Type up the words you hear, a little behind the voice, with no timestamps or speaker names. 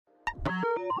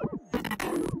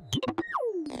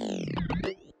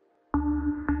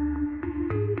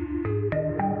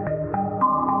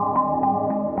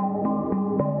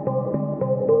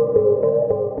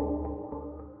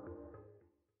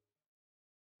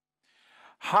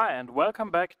Hi, and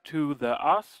welcome back to the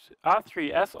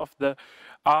R3S of the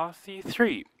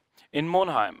RC3 in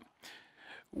Monheim.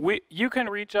 You can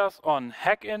reach us on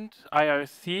Hackint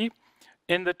IRC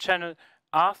in the channel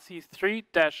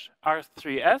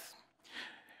RC3-R3S,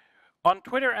 on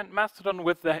Twitter and Mastodon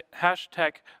with the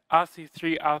hashtag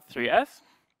RC3R3S,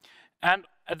 and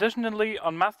additionally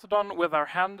on Mastodon with our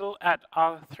handle at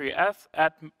R3S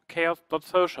at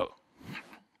chaos.social.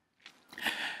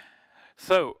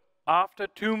 So, after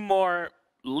two more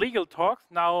legal talks,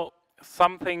 now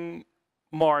something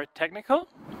more technical.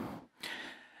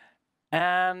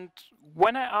 And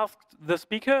when I asked the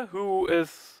speaker, who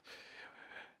is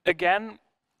again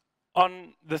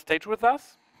on the stage with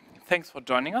us, thanks for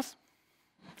joining us.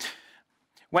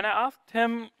 When I asked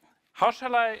him, how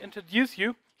shall I introduce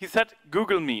you? He said,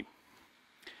 Google me.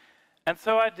 And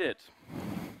so I did.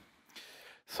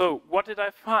 So what did I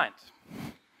find?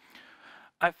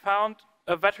 I found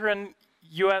a veteran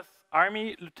US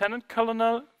Army lieutenant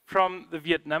colonel from the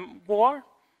Vietnam War.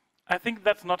 I think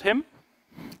that's not him.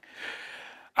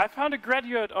 I found a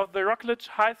graduate of the Rockledge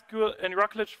High School in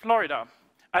Rockledge, Florida.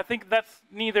 I think that's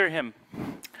neither him.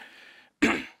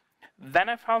 Then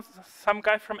I found some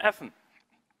guy from Essen.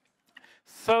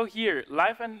 So here,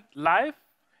 live and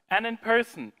in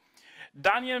person,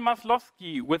 Daniel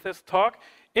Maslowski with his talk,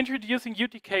 Introducing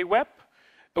utk-web,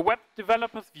 a web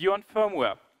developer's view on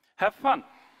firmware. Have fun.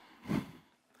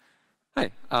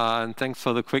 Hi, and thanks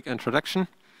for the quick introduction.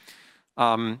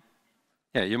 Yeah,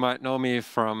 you might know me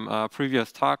from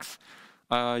previous talks.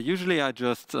 Usually I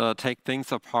just take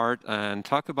things apart and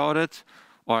talk about it,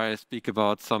 or I speak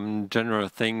about some general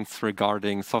things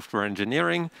regarding software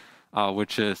engineering,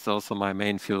 which is also my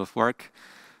main field of work.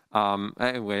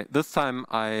 Anyway, this time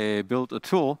I built a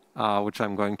tool which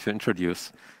I'm going to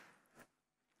introduce.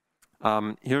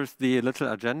 Here's the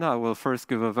little agenda. I will first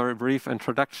give a very brief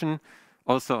introduction,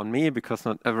 also on me, because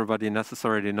not everybody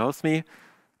necessarily knows me.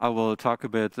 I will talk a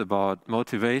bit about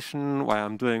motivation, why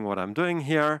I'm doing what I'm doing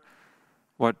here,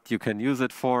 what you can use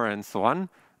it for, and so on.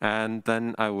 And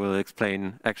then I will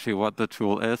explain actually what the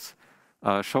tool is,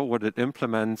 show what it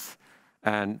implements,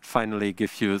 and finally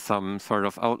give you some sort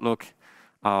of outlook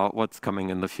what's coming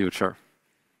in the future.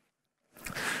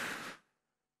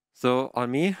 So on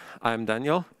me, I'm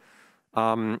Daniel.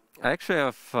 I actually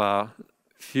have a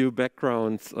few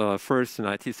backgrounds. First in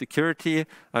IT security.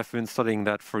 I've been studying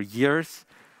that for years.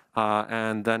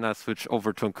 And then I switched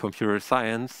over to computer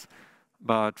science.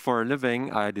 But for a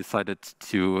living, I decided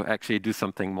to actually do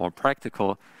something more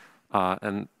practical.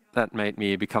 And that made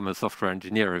me become a software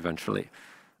engineer eventually.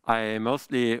 I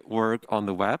mostly work on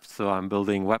the web, so I'm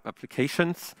building web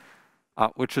applications,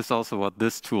 which is also what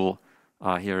this tool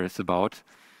here is about.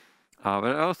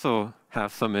 But I also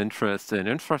have some interest in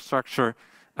infrastructure,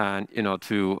 and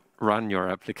to run your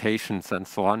applications and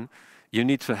so on, you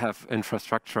need to have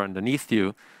infrastructure underneath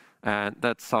you, and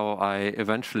that's how I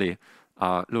eventually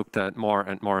looked at more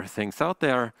and more things out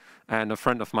there. And a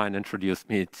friend of mine introduced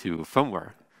me to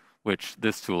firmware, which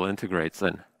this tool integrates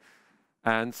in.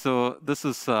 And so this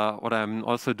is what I'm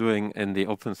also doing in the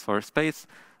open source space.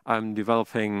 I'm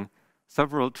developing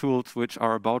several tools which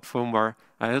are about firmware.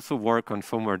 I also work on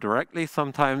firmware directly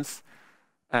sometimes.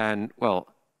 And, well,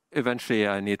 eventually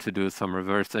I need to do some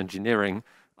reverse engineering,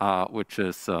 which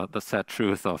is the sad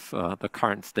truth of the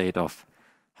current state of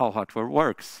how hardware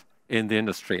works in the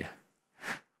industry.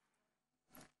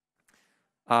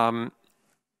 Now,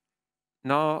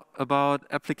 about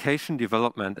application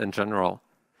development in general.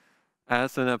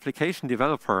 As an application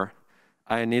developer,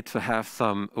 I need to have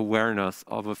some awareness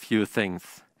of a few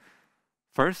things.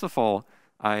 First of all,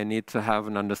 I need to have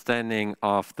an understanding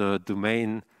of the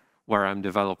domain where I'm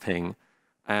developing.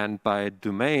 And by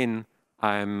domain,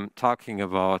 I'm talking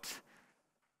about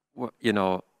what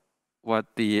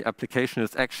the application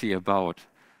is actually about.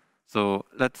 So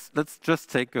let's just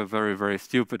take a very, very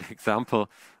stupid example.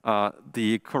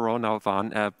 The Corona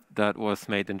Warn app that was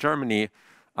made in Germany.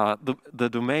 The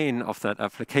domain of that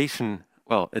application,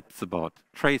 well, it's about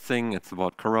tracing, it's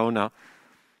about Corona.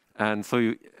 And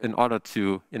so in order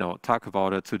to talk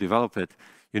about it, to develop it,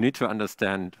 you need to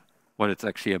understand what it's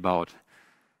actually about.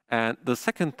 And the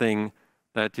second thing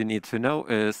that you need to know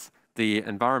is the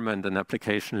environment an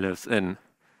application lives in.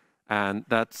 And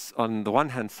that's on the one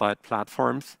hand side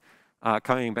platforms.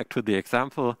 Coming back to the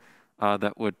example,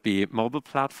 that would be mobile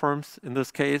platforms in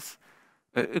this case.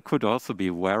 It could also be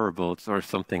wearables or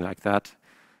something like that.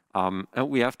 And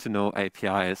we have to know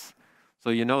APIs. So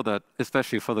you know that,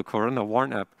 especially for the Corona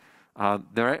Warn app,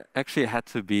 there actually had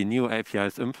to be new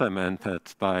APIs implemented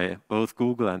by both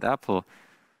Google and Apple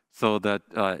so that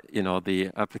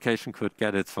the application could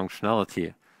get its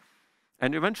functionality.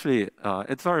 And eventually,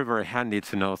 it's very, very handy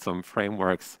to know some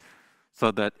frameworks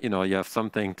so that you have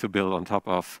something to build on top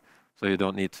of, so you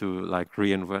don't need to like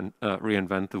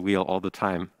reinvent the wheel all the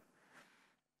time.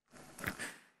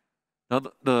 Now,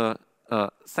 the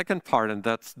second part, and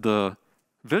that's the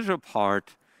visual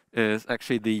part, is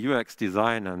actually the UX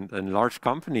design. And in large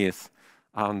companies,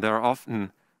 there are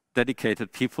often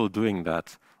dedicated people doing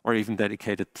that, or even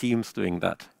dedicated teams doing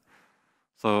that.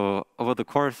 So over the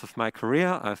course of my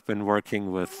career, I've been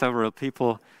working with several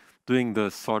people doing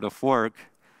this sort of work.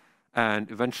 And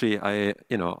eventually, I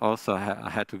also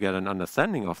had to get an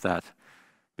understanding of that,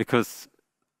 because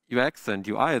UX and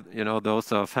UI,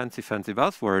 those are fancy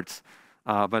buzzwords.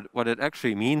 But what it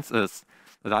actually means is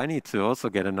that I need to also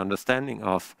get an understanding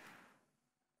of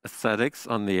aesthetics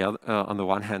on the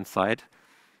one hand side.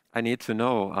 I need to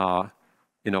know,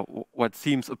 what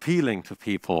seems appealing to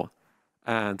people,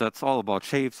 and that's all about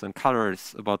shapes and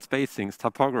colors, about spacings,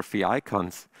 typography,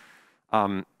 icons.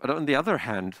 But on the other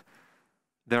hand,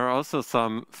 there are also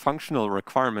some functional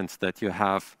requirements that you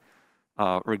have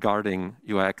regarding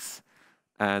UX,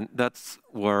 and that's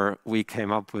where we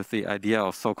came up with the idea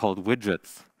of so-called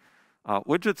widgets.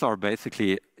 Widgets are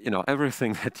basically,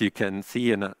 everything that you can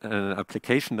see in an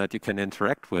application that you can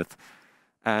interact with,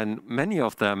 and many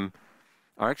of them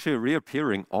are actually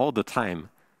reappearing all the time.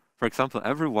 For example,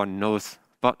 everyone knows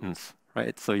buttons,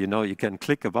 right? So you can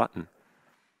click a button.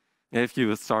 If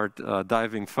you start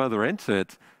diving further into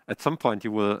it, at some point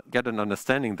you will get an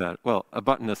understanding that, well, a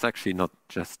button is actually not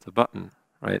just a button,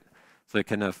 right? So you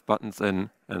can have buttons in,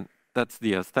 and that's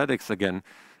the aesthetics again,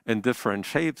 in different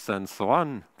shapes and so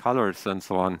on, colors and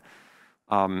so on.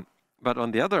 But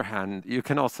on the other hand, you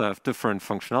can also have different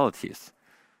functionalities.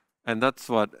 And that's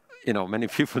what many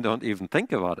people don't even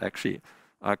think about, actually.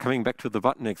 Coming back to the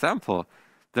button example,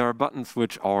 there are buttons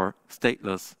which are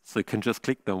stateless, so you can just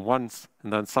click them once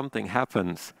and then something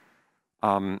happens.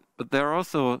 But there are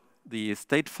also the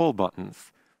stateful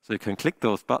buttons, so you can click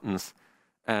those buttons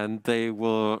and they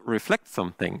will reflect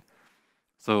something.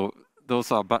 So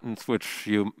those are buttons which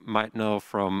you might know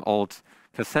from old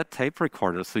cassette tape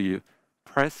recorders. So you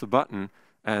press a button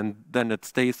and then it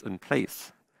stays in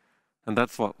place. And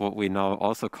that's what we now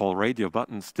also call radio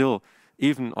buttons, still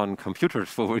even on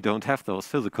computers where we don't have those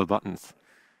physical buttons.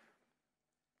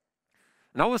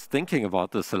 And I was thinking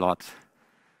about this a lot.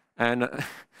 And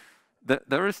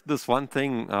there is this one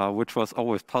thing which was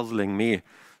always puzzling me.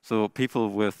 So people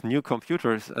with new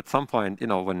computers, at some point,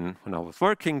 when I was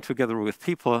working together with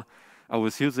people, I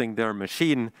was using their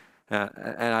machine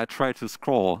and I tried to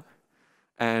scroll.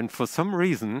 And for some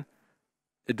reason,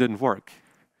 it didn't work.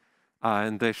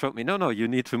 And they showed me, no, you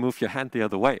need to move your hand the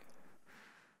other way.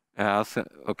 And I said,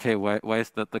 okay, why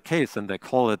is that the case? And they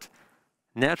call it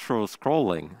natural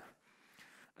scrolling.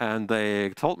 And they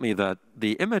told me that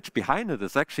the image behind it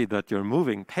is actually that you're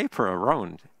moving paper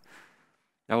around.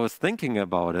 I was thinking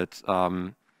about it,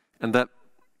 and that,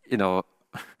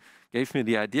 gave me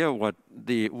the idea what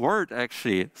the word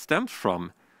actually stems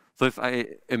from. So if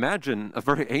I imagine a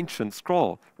very ancient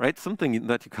scroll, right, something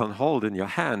that you can hold in your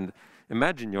hand,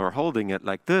 imagine you're holding it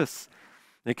like this.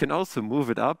 You can also move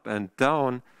it up and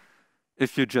down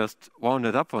if you just wound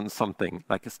it up on something,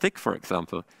 like a stick, for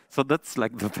example. So that's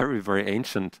like the very, very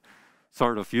ancient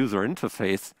sort of user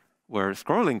interface where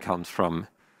scrolling comes from.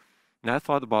 And I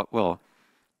thought about, well,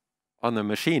 on the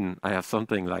machine, I have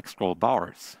something like scroll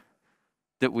bars.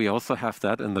 Did we also have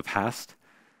that in the past?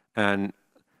 And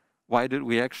why did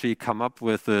we actually come up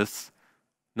with this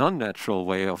non-natural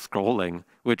way of scrolling,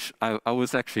 which I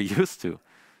was actually used to?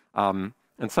 And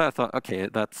so I thought, okay,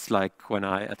 that's like when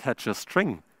I attach a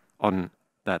string on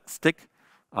that stick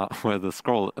where the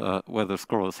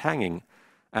scroll is hanging,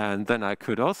 and then I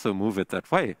could also move it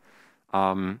that way.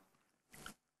 But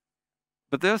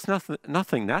there's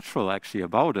nothing natural actually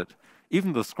about it.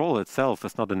 Even the scroll itself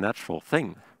is not a natural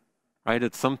thing, right?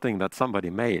 It's something that somebody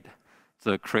made. It's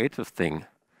a creative thing,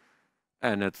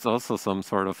 and it's also some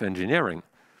sort of engineering.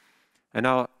 And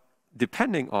now,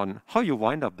 depending on how you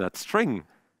wind up that string,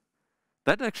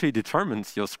 that actually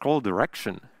determines your scroll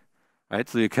direction, right?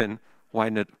 So you can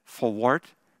wind it forward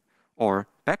or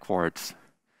backwards.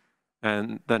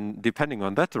 And then depending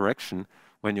on that direction,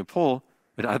 when you pull,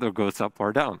 it either goes up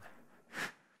or down.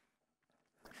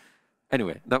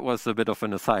 Anyway, that was a bit of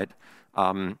an aside.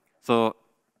 So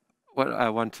what I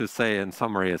want to say in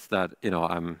summary is that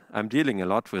I'm dealing a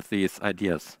lot with these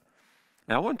ideas.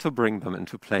 And I want to bring them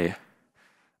into play.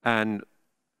 And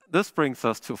this brings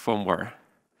us to firmware.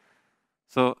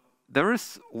 So there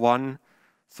is one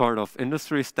sort of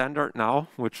industry standard now,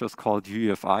 which is called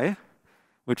UEFI,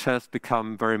 which has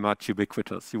become very much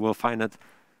ubiquitous. You will find it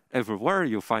everywhere.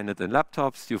 You find it in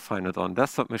laptops, you find it on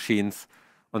desktop machines,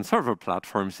 on server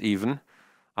platforms even.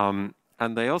 And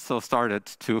they also started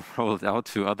to roll it out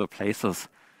to other places.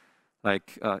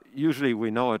 Like usually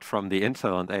we know it from the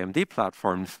Intel and AMD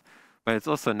platforms, but it's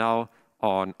also now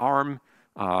on ARM.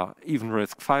 Even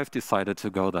RISC-V decided to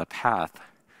go that path.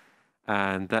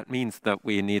 And that means that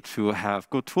we need to have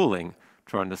good tooling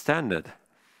to understand it.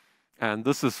 And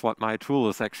this is what my tool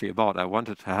is actually about. I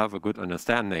wanted to have a good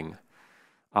understanding.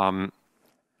 Now,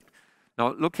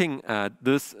 looking at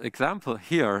this example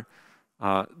here,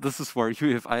 this is where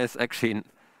UEFI is actually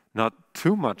not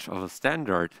too much of a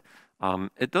standard.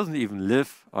 It doesn't even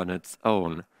live on its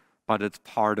own, but it's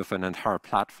part of an entire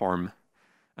platform.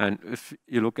 And if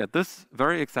you look at this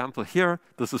very example here,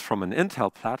 this is from an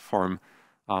Intel platform.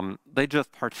 They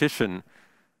just partition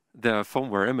their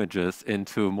firmware images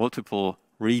into multiple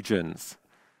regions.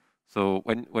 So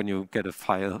when you get a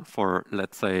file for,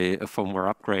 let's say, a firmware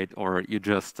upgrade, or you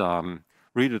just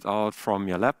read it out from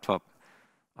your laptop,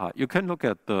 you can look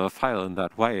at the file in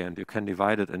that way, and you can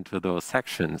divide it into those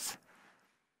sections.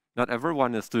 Not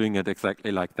everyone is doing it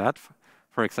exactly like that.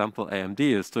 For example, AMD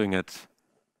is doing it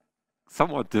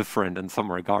somewhat different in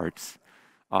some regards.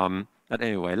 But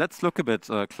anyway, let's look a bit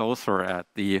closer at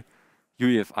the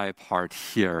UEFI part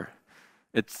here.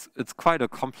 It's quite a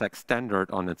complex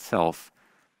standard on itself.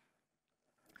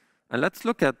 And let's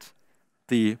look at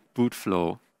the boot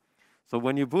flow. So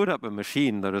when you boot up a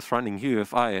machine that is running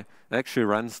UEFI, it actually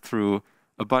runs through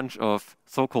a bunch of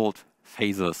so-called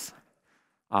phases.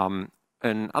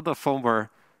 In other firmware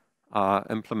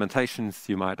implementations,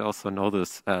 you might also know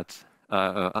this at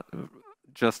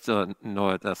just know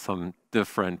it as some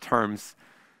different terms.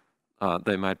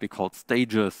 They might be called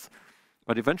stages,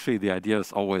 but eventually the idea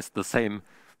is always the same.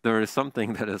 There is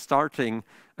something that is starting,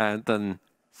 and then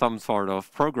some sort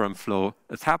of program flow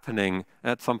is happening.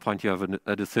 At some point, you have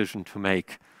a decision to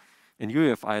make. In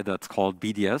UEFI, that's called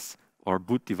BDS, or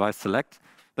Boot Device Select.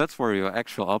 That's where your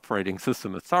actual operating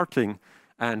system is starting,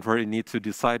 and where you need to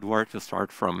decide where to start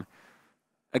from.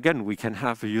 Again, we can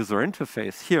have a user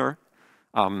interface here,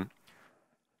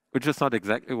 which is not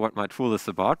exactly what my tool is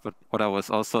about, but what I was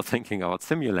also thinking about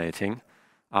simulating.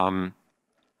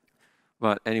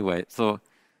 But anyway, so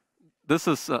this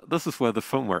is where the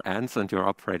firmware ends and your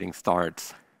operating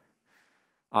starts.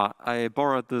 I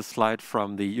borrowed this slide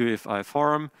from the UEFI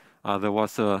forum. There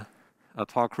was a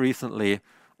talk recently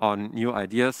on new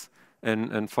ideas in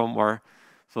firmware.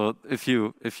 So if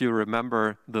you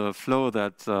remember the flow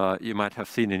that you might have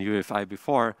seen in UEFI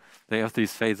before, they have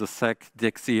these phases SEC,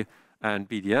 Dixie, and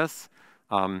BDS.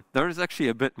 There is actually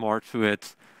a bit more to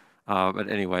it. But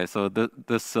anyway, so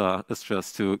this is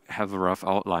just to have a rough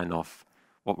outline of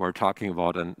what we're talking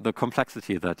about and the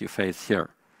complexity that you face here.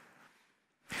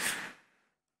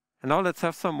 And now let's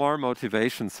have some more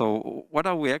motivation. So what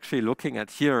are we actually looking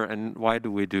at here, and why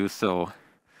do we do so?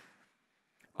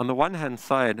 On the one hand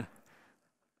side,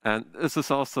 and this is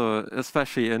also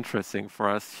especially interesting for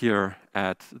us here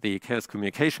at the Chaos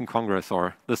Communication Congress,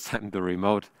 or this time the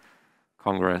remote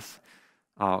Congress,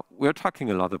 we're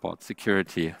talking a lot about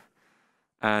security.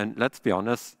 And let's be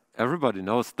honest, everybody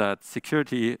knows that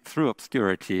security through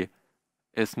obscurity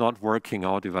is not working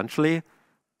out eventually.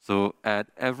 So at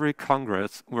every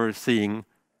Congress, we're seeing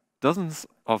dozens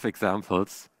of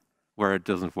examples where it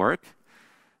doesn't work.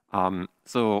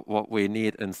 So what we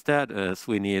need instead is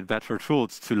we need better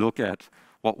tools to look at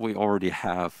what we already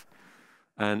have.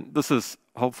 And this is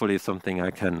hopefully something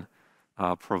I can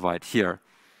provide here.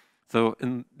 So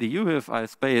in the UEFI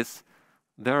space,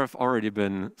 there have already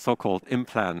been so-called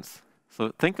implants.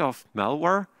 So think of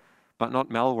malware, but not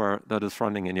malware that is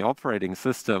running in your operating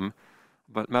system,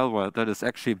 but malware that is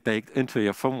actually baked into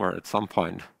your firmware at some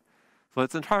point. So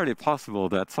it's entirely possible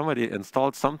that somebody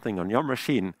installed something on your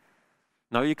machine.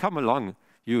 Now you come along,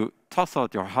 you toss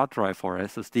out your hard drive or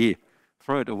SSD,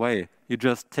 throw it away, you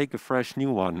just take a fresh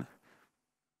new one,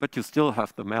 but you still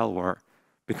have the malware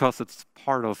because it's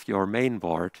part of your main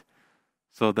board.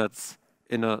 So that's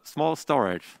in a small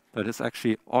storage that is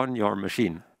actually on your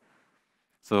machine.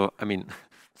 So, I mean,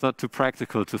 it's not too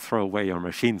practical to throw away your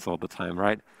machines all the time,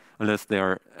 right? Unless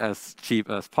they're as cheap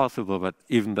as possible, but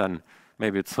even then,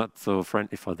 maybe it's not so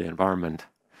friendly for the environment.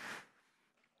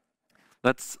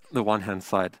 That's the one hand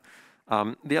side.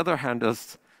 The other hand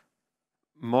is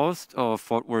most of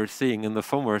what we're seeing in the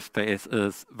firmware space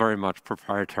is very much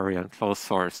proprietary and closed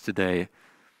source today.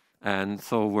 And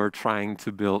so we're trying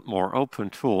to build more open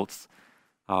tools.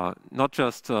 Not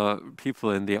just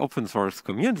people in the open source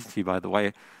community, by the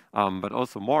way, but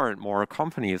also more and more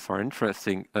companies are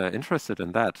interested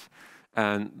in that.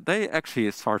 And they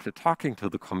actually started talking to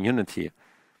the community.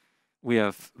 We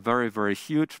have very, very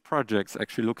huge projects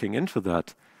actually looking into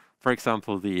that. For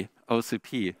example, the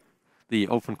OCP, the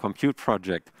Open Compute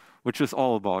Project, which is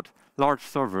all about large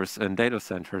servers and data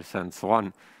centers and so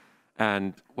on.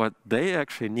 And what they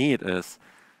actually need is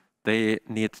they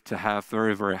need to have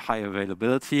very, very high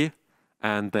availability,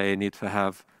 and they need to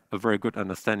have a very good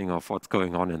understanding of what's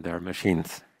going on in their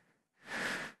machines.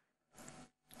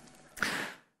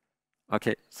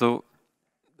 Okay, so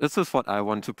this is what I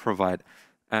want to provide.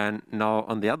 And now,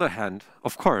 on the other hand,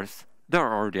 of course, there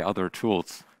are already other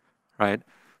tools, right?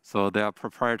 So there are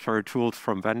proprietary tools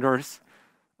from vendors.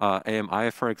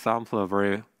 AMI, for example, a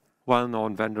very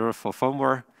well-known vendor for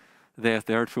firmware. They have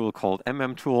their tool called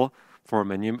mmTool for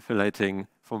manipulating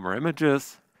firmware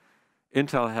images.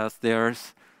 Intel has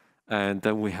theirs, and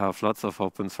then we have lots of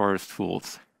open source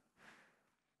tools.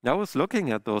 Now, I was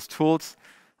looking at those tools.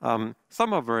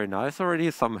 Some are very nice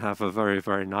already. Some have a very,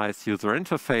 very nice user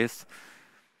interface.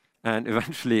 And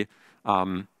eventually,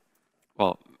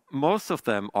 well, most of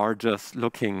them are just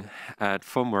looking at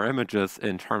firmware images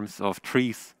in terms of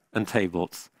trees and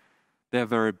tables. They're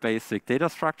very basic data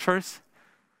structures.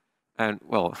 And,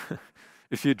 well,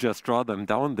 if you just draw them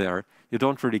down there, you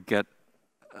don't really get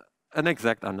an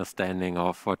exact understanding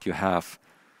of what you have.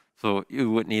 So you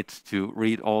would need to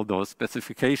read all those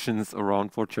specifications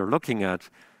around what you're looking at.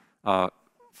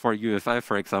 For UEFI,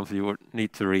 for example, you would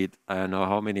need to read, I don't know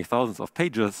how many thousands of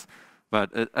pages,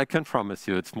 but I can promise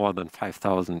you it's more than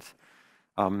 5,000.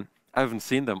 I haven't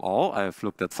seen them all. I've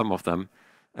looked at some of them.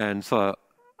 And so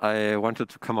I wanted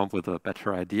to come up with a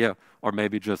better idea, or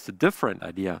maybe just a different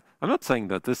idea. I'm not saying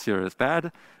that this year is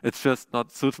bad. It's just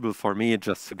not suitable for me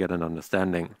just to get an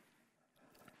understanding.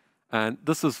 And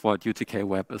this is what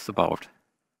utk-web is about.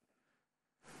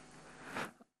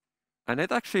 And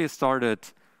it actually started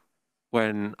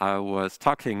when I was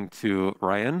talking to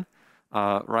Ryan.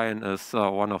 Ryan is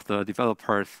one of the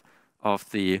developers of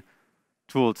the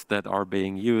tools that are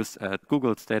being used at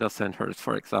Google's data centers,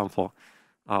 for example.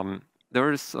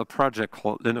 There is a project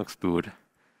called Linux Boot.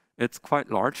 It's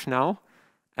quite large now,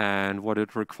 and what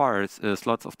it requires is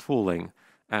lots of tooling.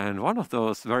 And one of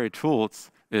those very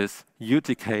tools is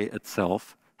UTK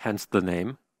itself, hence the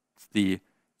name. It's the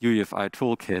UEFI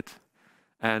toolkit.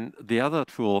 And the other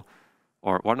tool,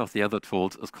 or one of the other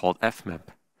tools, is called fmap.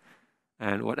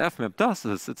 And what fmap does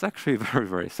is it's actually very,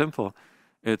 very simple.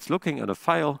 It's looking at a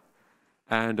file,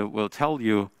 and it will tell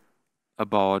you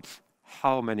about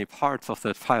how many parts of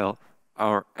that file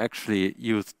are actually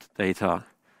used data.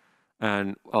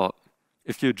 And, well,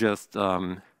 if you just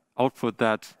output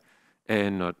that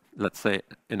in, let's say,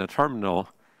 in a terminal,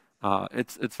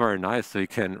 it's very nice. So you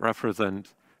can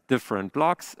represent different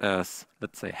blocks as,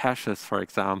 let's say, hashes, for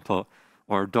example,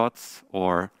 or dots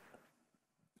or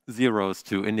zeros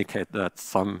to indicate that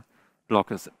some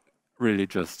block is really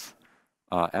just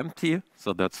empty.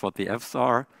 So that's what the Fs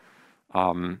are.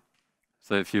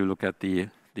 So if you look at the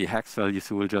hex values,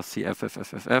 you will just see F, F,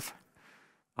 F, F,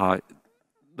 F.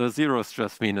 The zeros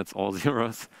just mean it's all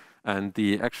zeros. And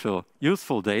the actual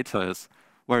useful data is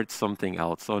where it's something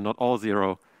else. So not all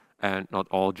zero and not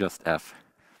all just F.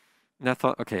 And I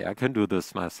thought, okay, I can do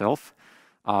this myself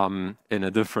in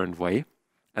a different way.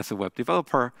 As a web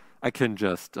developer, I can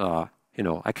just, I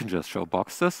can just show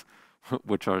boxes,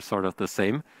 which are sort of the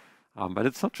same. But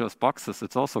it's not just boxes,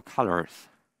 it's also colors,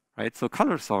 right? So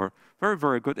colors are very,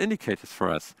 very good indicators for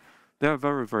us. They're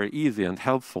very, very easy and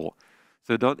helpful.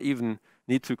 So you don't even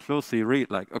need to closely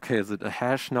read, like, okay, is it a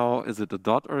hash now? Is it a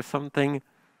dot or something?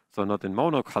 So not in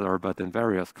monocolor, but in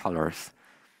various colors.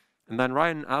 And then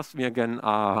Ryan asked me again,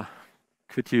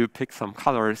 could you pick some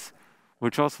colors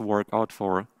which also work out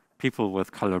for people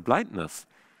with color blindness?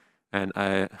 And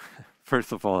I,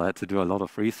 first of all, had to do a lot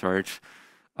of research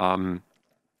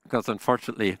because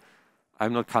unfortunately,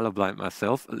 I'm not colorblind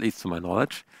myself, at least to my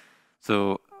knowledge.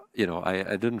 So,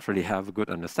 I didn't really have a good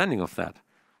understanding of that.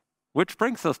 Which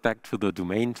brings us back to the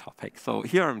domain topic. So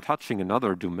here I'm touching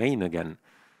another domain again.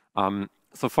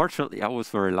 So fortunately, I was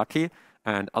very lucky,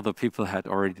 and other people had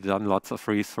already done lots of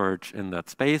research in that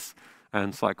space.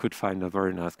 And so I could find a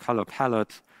very nice color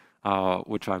palette,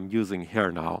 which I'm using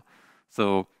here now.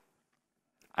 So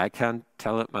I can't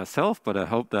tell it myself, but I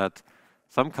hope that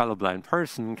some colorblind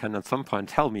person can at some point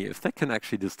tell me if they can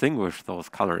actually distinguish those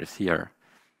colors here.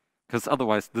 Because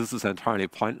otherwise, this is entirely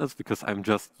pointless because I'm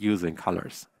just using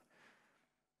colors.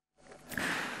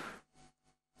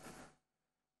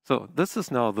 So this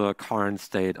is now the current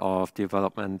state of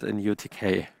development in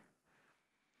UTK.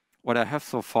 what I have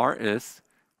so far is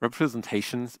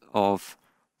representations of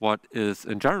what is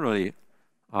in generally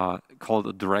called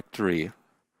a directory.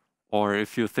 Or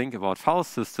if you think about file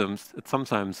systems, it's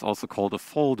sometimes also called a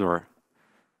folder,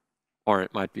 or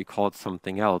it might be called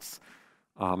something else.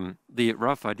 The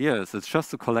rough idea is it's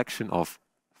just a collection of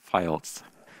files.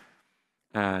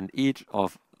 And each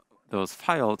of those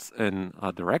files in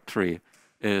a directory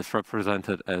is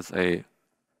represented as a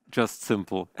just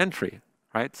simple entry,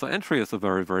 right? So entry is a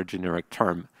very, very generic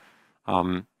term.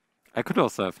 I could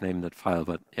also have named that file,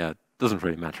 but yeah, it doesn't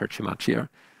really matter too much here.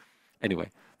 Anyway,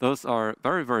 those are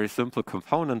very, very simple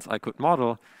components I could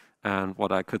model, and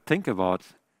what I could think about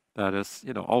that is,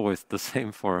 always the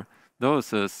same for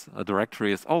those is a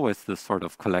directory is always this sort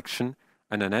of collection,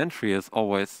 and an entry is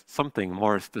always something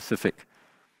more specific.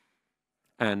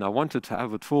 And I wanted to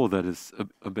have a tool that is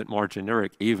a bit more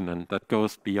generic even, and that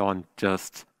goes beyond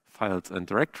just files and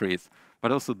directories,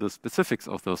 but also the specifics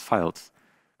of those files,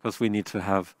 because we need to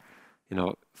have,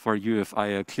 for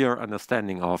UEFI, a clear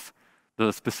understanding of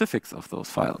the specifics of those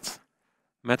files,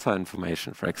 meta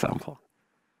information, for example.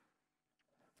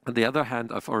 On the other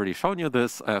hand, I've already shown you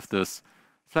this. I have this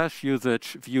flash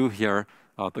usage view here.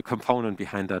 The component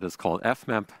behind that is called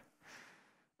fmap.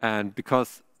 And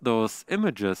because those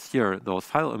images here, those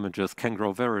file images, can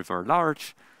grow very, very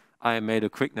large, I made a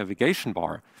quick navigation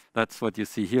bar. That's what you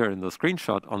see here in the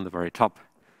screenshot on the very top.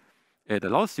 It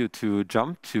allows you to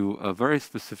jump to a very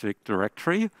specific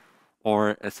directory,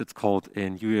 or as it's called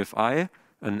in UEFI,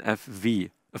 an FV,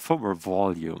 a firmware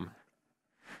volume.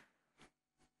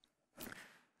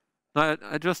 Now,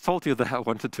 I just told you that I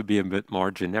wanted to be a bit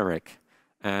more generic,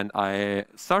 and I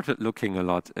started looking a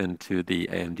lot into the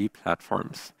AMD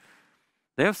platforms.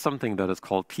 They have something that is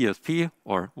called PSP,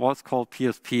 or was called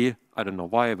PSP. I don't know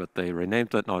why, but they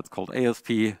renamed it. Now it's called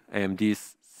ASP,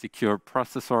 AMD's Secure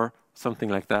Processor, something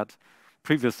like that.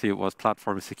 Previously, it was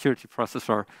Platform Security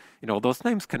Processor. Those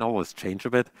names can always change a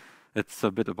bit. It's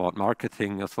a bit about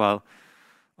marketing as well.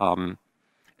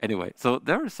 Anyway, so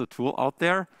there is a tool out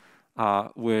there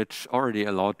which already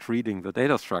allowed reading the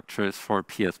data structures for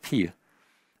PSP.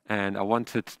 And I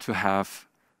wanted to have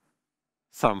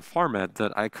some format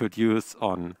that I could use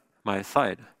on my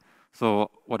side.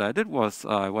 So what I did was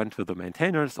I went to the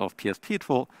maintainers of PSP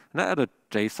tool and I added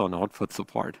JSON output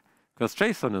support, because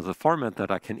JSON is a format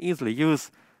that I can easily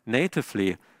use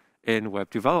natively in web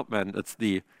development. It's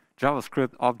the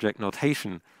JavaScript object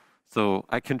notation, so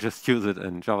I can just use it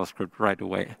in JavaScript right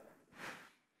away.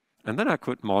 And then I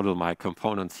could model my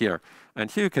components here.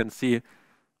 And here you can see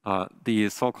the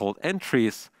so-called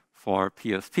entries for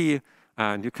PSP.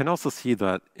 And you can also see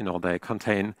that they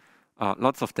contain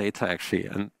lots of data actually,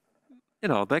 and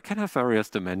they can have various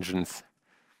dimensions.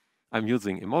 I'm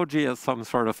using emoji as some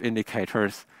sort of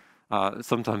indicators.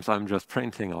 Sometimes I'm just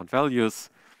printing out values,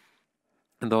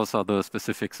 and those are the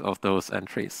specifics of those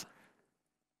entries.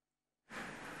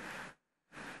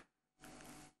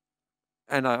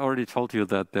 And I already told you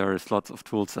that there is lots of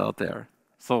tools out there.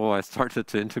 So I started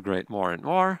to integrate more and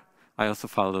more. I also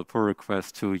filed a pull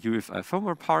request to UEFI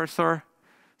firmware parser,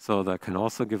 so that can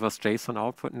also give us JSON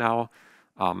output now.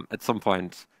 At some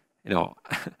point,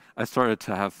 I started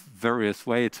to have various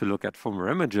ways to look at firmware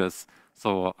images.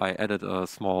 So I added a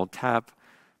small tab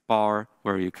bar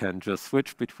where you can just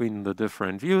switch between the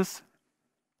different views.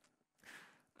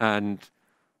 And,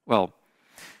 well,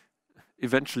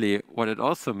 eventually, what it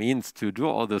also means to do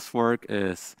all this work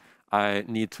is I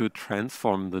need to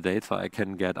transform the data I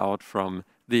can get out from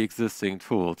the existing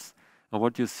tools. And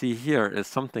what you see here is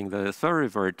something that is very,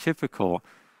 very typical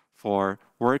for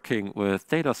working with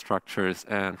data structures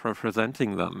and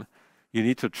representing them. You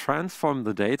need to transform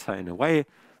the data in a way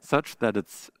such that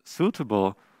it's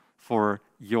suitable for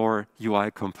your UI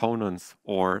components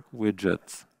or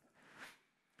widgets.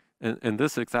 In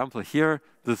this example here,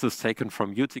 this is taken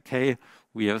from UTK.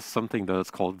 We have something that is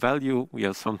called value. We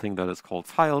have something that is called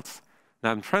files.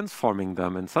 And I'm transforming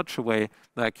them in such a way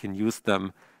that I can use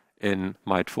them in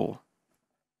my tool.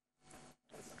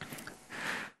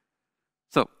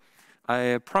 So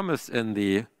I promised in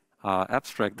the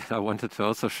abstract that I wanted to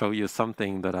also show you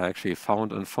something that I actually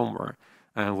found in firmware,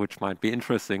 and which might be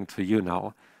interesting to you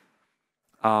now.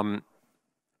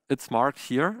 It's marked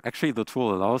here. Actually, the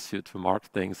tool allows you to mark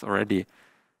things already.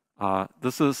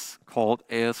 This is called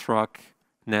ASRock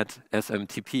Net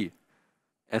SMTP.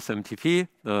 SMTP,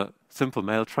 the Simple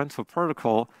Mail Transfer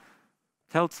Protocol,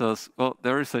 tells us, well,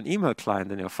 there is an email client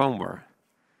in your firmware.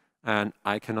 And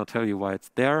I cannot tell you why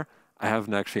it's there. I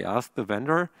haven't actually asked the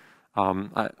vendor.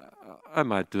 I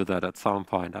might do that at some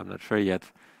point. I'm not sure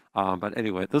yet. But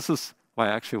anyway, this is why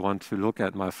I actually want to look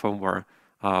at my firmware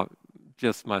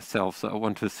just myself, so I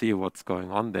want to see what's going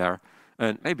on there.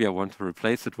 And maybe I want to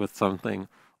replace it with something,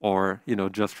 or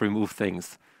just remove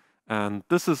things. And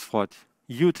this is what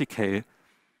UTK,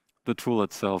 the tool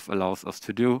itself, allows us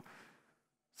to do,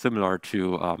 similar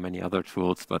to many other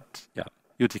tools. But yeah,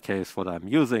 UTK is what I'm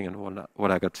using and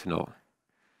what I got to know.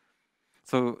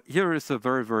 So here is a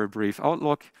very, very brief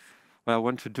outlook. What I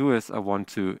want to do is I want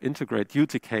to integrate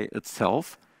UTK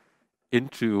itself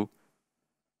into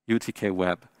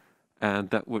utk-web.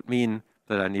 And that would mean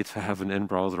that I need to have an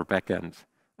in-browser backend.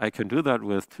 I can do that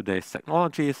with today's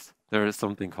technologies. There is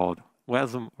something called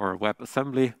WASM, or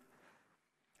WebAssembly.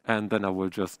 And then I will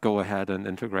just go ahead and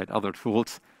integrate other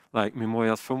tools like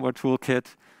Memoia's firmware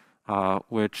toolkit,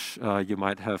 which you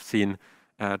might have seen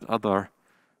at other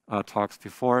talks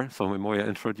before. So Memoia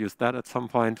introduced that at some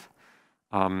point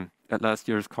at last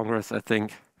year's Congress, I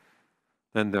think.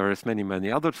 Then there is many,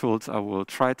 many other tools I will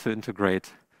try to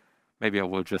integrate. Maybe I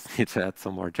will just need to add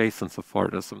some more JSON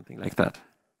support or something like that.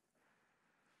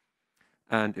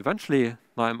 And eventually,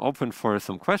 now I'm open for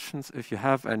some questions if you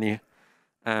have any.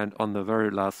 And on the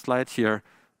very last slide here,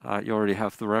 you already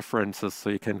have the references, so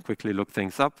you can quickly look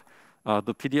things up.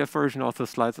 The PDF version of the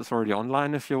slides is already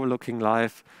online if you're looking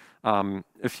live.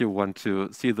 If you want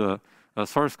to see the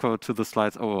source code to the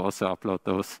slides, I will also upload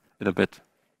those in a bit.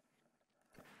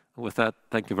 With that,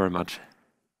 thank you very much.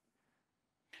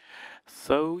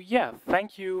 So yeah,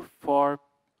 thank you for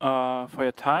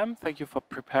your time. Thank you for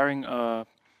preparing a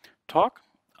talk.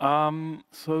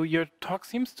 So your talk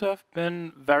seems to have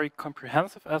been very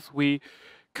comprehensive, as we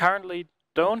currently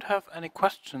don't have any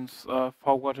questions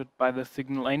forwarded by the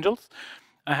Signal Angels.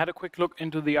 I had a quick look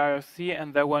into the IRC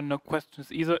and there were no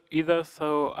questions either,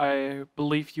 so I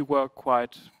believe you were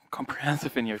quite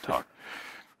comprehensive in your talk.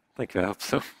 Thank you, I hope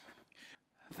so.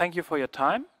 Thank you for your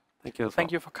time. Thank you as well.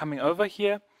 Thank you for coming over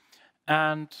here.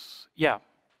 And yeah,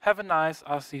 have a nice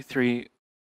RC3